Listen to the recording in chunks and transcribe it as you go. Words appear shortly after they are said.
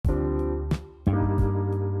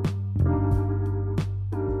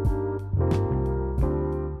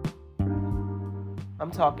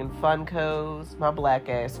I'm talking Funkos, my black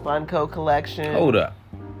ass Funko collection. Hold up.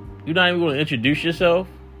 You're not even going to introduce yourself?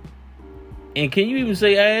 And can you even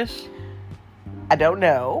say ass? I don't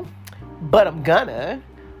know, but I'm gonna.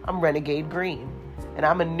 I'm Renegade Green, and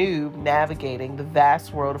I'm a noob navigating the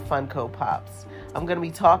vast world of Funko Pops. I'm gonna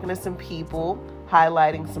be talking to some people,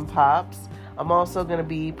 highlighting some pops. I'm also gonna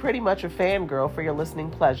be pretty much a fangirl for your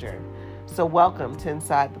listening pleasure. So welcome to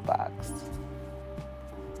Inside the Box.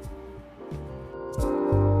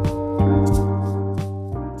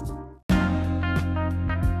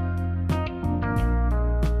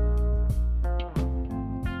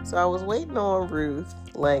 So I was waiting on Ruth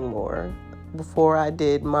Langmore before I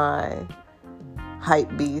did my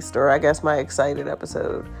hype beast, or I guess my excited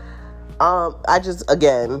episode. Marty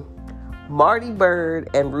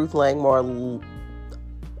Byrde and Ruth Langmore,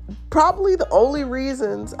 probably the only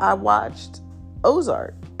reasons I watched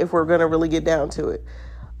Ozark, if we're going to really get down to it.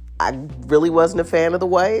 I really wasn't a fan of the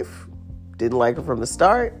wife. Didn't like her from the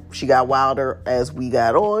start. She got wilder as we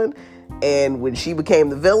got on. And when she became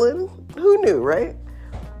the villain, who knew, right?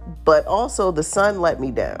 But also the son let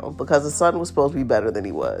me down because the son was supposed to be better than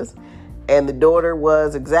he was. And the daughter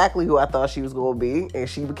was exactly who I thought she was going to be. And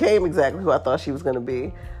she became exactly who I thought she was going to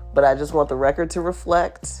be. But I just want the record to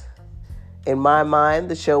reflect. In my mind,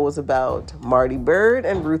 the show was about Marty Byrde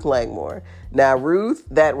and Ruth Langmore. Now, Ruth,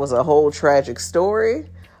 that was a whole tragic story.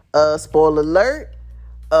 Spoiler alert.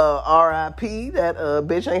 R.I.P. That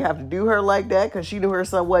bitch ain't have to do her like that because she knew her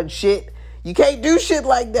son wasn't shit. You can't do shit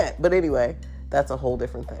like that. But anyway, that's a whole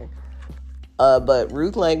different thing. But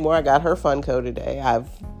Ruth Langmore, I got her Funko today. I've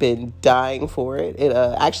been dying for it. It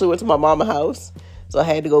actually went to my mama house, so I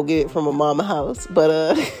had to go get it from my mama house.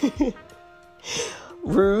 But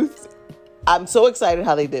Ruth, I'm so excited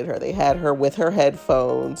how they did her. They had her with her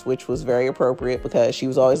headphones, which was very appropriate because she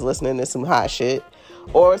was always listening to some hot shit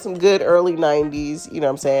or some good early 90s, you know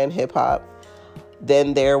what I'm saying, hip hop.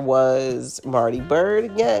 Then there was Marty Byrde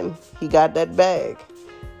again. He got that bag.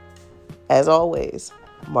 As always,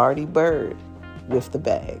 Marty Byrde with the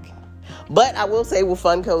bag. But I will say with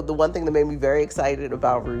Funko, the one thing that made me very excited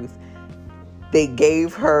about Ruth, they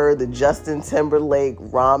gave her the Justin Timberlake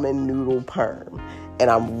ramen noodle perm. And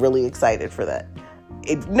I'm really excited for that.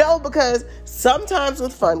 Because sometimes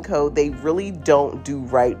with Funko, they really don't do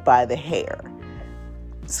right by the hair.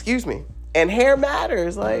 Excuse me. And hair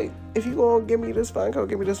matters. Like, if you gonna give me this Funko,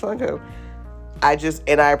 give me this Funko. I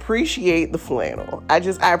appreciate the flannel. I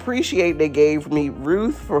appreciate they gave me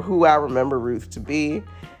Ruth for who I remember Ruth to be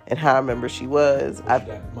and how I remember she was.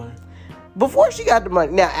 Before she got the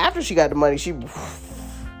money. Now, after she got the money, she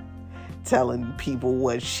telling people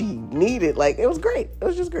what she needed. Like, it was great. It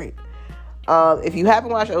was just great. If you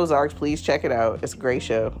haven't watched Ozarks, please check it out. It's a great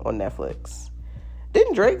show on Netflix.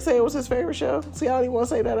 Didn't Drake say it was his favorite show? See, I don't even want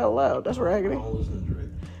to say that out loud. That's raggedy.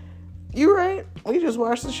 You right. We just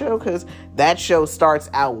watched the show because that show starts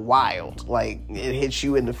out wild. Like, it hits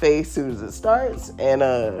you in the face as soon as it starts. And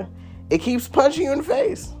it keeps punching you in the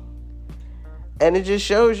face. And it just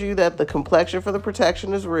shows you that the complexion for the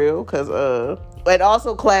protection is real. And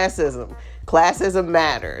also classism. Classism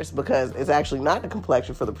matters because it's actually not the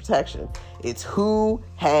complexion for the protection. It's who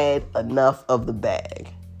had enough of the bag.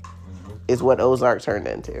 Is what Ozark turned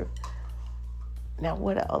into. Now,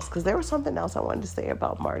 what else? Because there was something else I wanted to say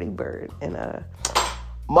about Marty Byrde. And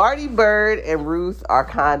Marty Byrde and Ruth are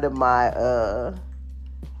kind of my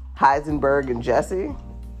Heisenberg and Jesse.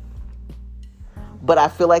 But I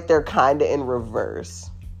feel like they're kind of in reverse.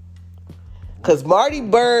 Because Marty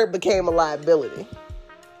Byrde became a liability.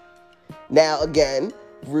 Now, again,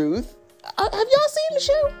 Ruth. Have y'all seen the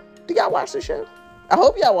show? Do y'all watch the show? I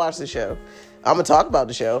hope y'all watch the show. I'm going to talk about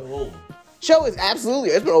the show. Show is absolutely,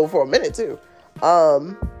 it's been over for a minute, too.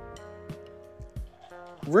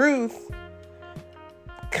 Ruth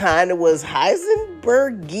kind of was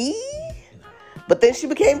Heisenberg-y, but then she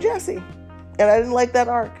became Jessie, and I didn't like that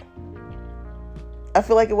arc. I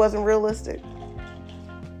feel like it wasn't realistic.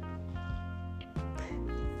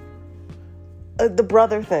 The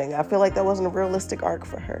brother thing, I feel like that wasn't a realistic arc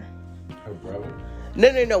for her. Her brother?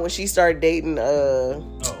 No. When she started dating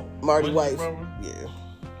Marty's wife. Yeah.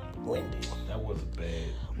 Wendy. That was bad.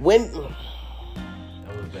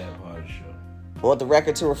 That was a bad part of the show. I want the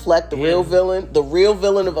record to reflect the real villain. The real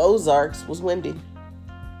villain of Ozarks was Wendy.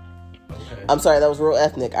 Okay. I'm sorry, that was real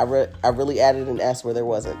ethnic. I really added an S where there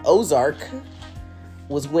wasn't. Ozark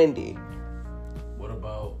was Wendy. What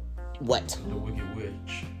about what? The Wicked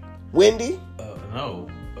Witch? Wendy? No.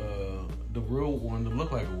 The real one that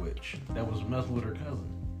looked like a witch. That was messing with her cousin.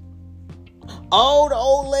 Oh, the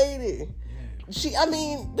old lady. But she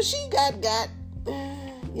got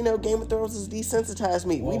Game of Thrones has desensitized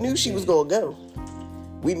me. We knew she was gonna go.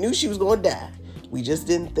 We knew she was going to die. We just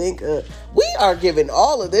didn't think. We are giving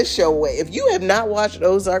all of this show away. If you have not watched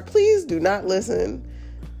Ozark, please do not listen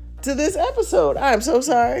to this episode. I am so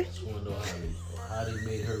sorry. I just want to know how they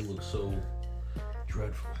made her look so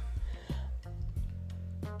dreadful.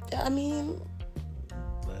 I mean,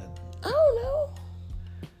 But I don't know.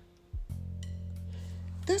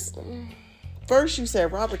 This first you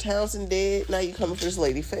said Robert Townsend dead. Now you coming for this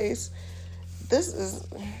lady face. This is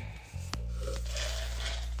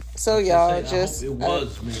so y'all just it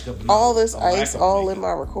was makeup and all this a lack ice of all makeup. in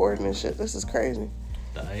my recording and shit. This is crazy.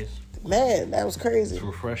 The ice. Man, that was crazy. It's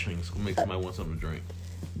refreshing. It's gonna make somebody want something to drink.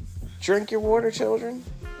 Drink your water, children.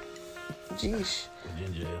 Jeesh.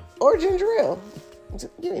 Ginger ale. Or ginger ale.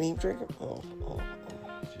 You ain't even drinking. Oh.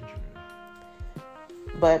 Ginger ale.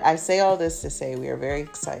 But I say all this to say we are very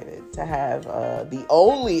excited to have the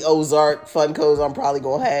only Ozark Funkos I'm probably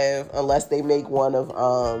gonna have, unless they make one of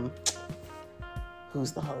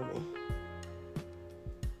who's the homie?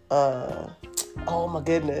 Oh my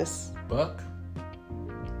goodness. Buck?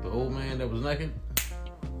 The old man that was naked?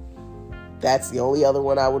 That's the only other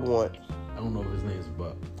one I would want. I don't know if his name's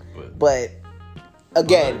Buck. But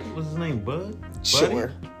again, Bud? What's his name? Bud?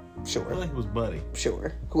 sure. I feel like it was Buddy.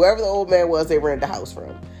 Sure. Whoever the old man was they rented the house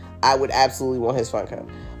from, I would absolutely want his Funko.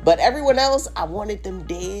 But everyone else, I wanted them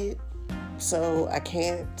dead. So I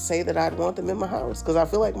can't say that I'd want them in my house. Because I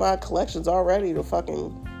feel like my collection's already the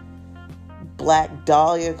fucking Black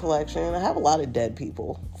Dahlia collection. I have a lot of dead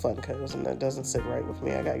people Funkos, and that doesn't sit right with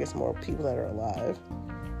me. I gotta get some more people that are alive.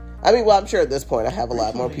 I mean, well, I'm sure at this point I have a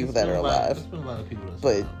lot more people that are alive. There's been a lot of people that's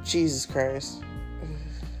But alive. Jesus Christ.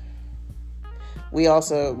 We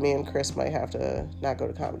also, me and Chris might have to not go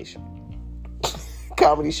to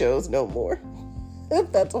comedy shows no more.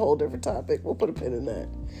 That's a whole different topic. We'll put a pin in that.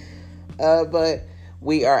 But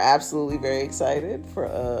we are absolutely very excited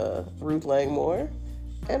for Ruth Langmore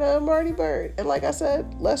and Marty Byrde. And like I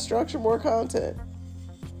said, less structure, more content.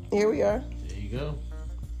 Here we are. There you go.